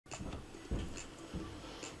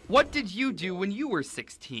What did you do when you were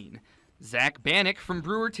 16? Zack Banack from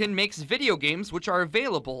Brewerton makes video games which are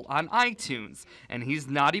available on iTunes, and he's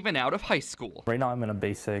not even out of high school. Right now I'm in a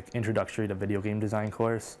basic introductory to video game design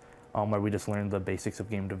course where we just learn the basics of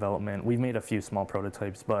game development. We've made a few small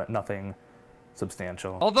prototypes, but nothing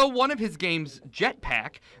substantial. Although one of his games,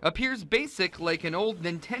 Jetpack, appears basic like an old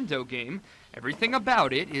Nintendo game, everything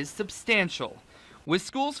about it is substantial. With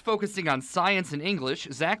schools focusing on science and English,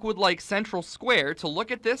 Zack would like Central Square to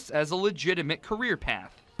look at this as a legitimate career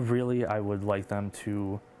path. Really, I would like them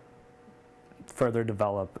to further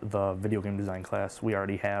develop the video game design class we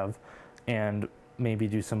already have and maybe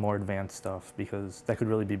do some more advanced stuff, because that could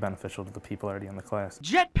really be beneficial to the people already in the class.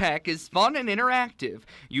 Jetpack is fun and interactive.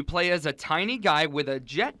 You play as a tiny guy with a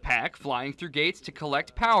jetpack flying through gates to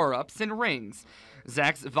collect power-ups and rings.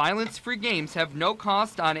 Zack's violence-free games have no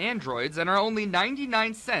cost on Androids and are only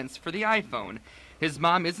 99 cents for the iPhone. His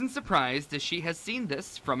mom isn't surprised, as she has seen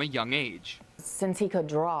this from a young age. Since he could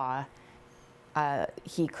draw,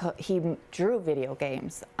 he drew video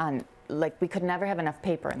games on, like, we could never have enough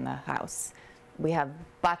paper in the house. We have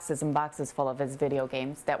boxes and boxes full of his video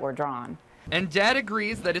games that were drawn. And Dad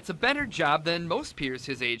agrees that it's a better job than most peers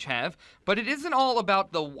his age have, but it isn't all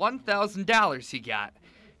about the $1,000 he got.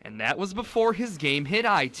 And that was before his game hit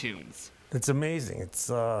iTunes. It's amazing.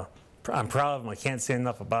 I'm proud of him. I can't say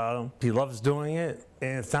enough about him. He loves doing it,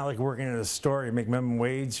 and it's not like working at a store to make minimum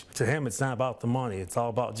wage. To him, it's not about the money. It's all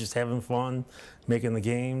about just having fun, making the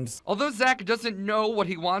games. Although Zack doesn't know what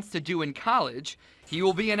he wants to do in college, he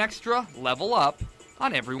will be an extra level up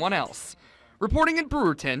on everyone else. Reporting in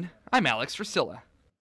Brewerton, I'm Alex Rusilla.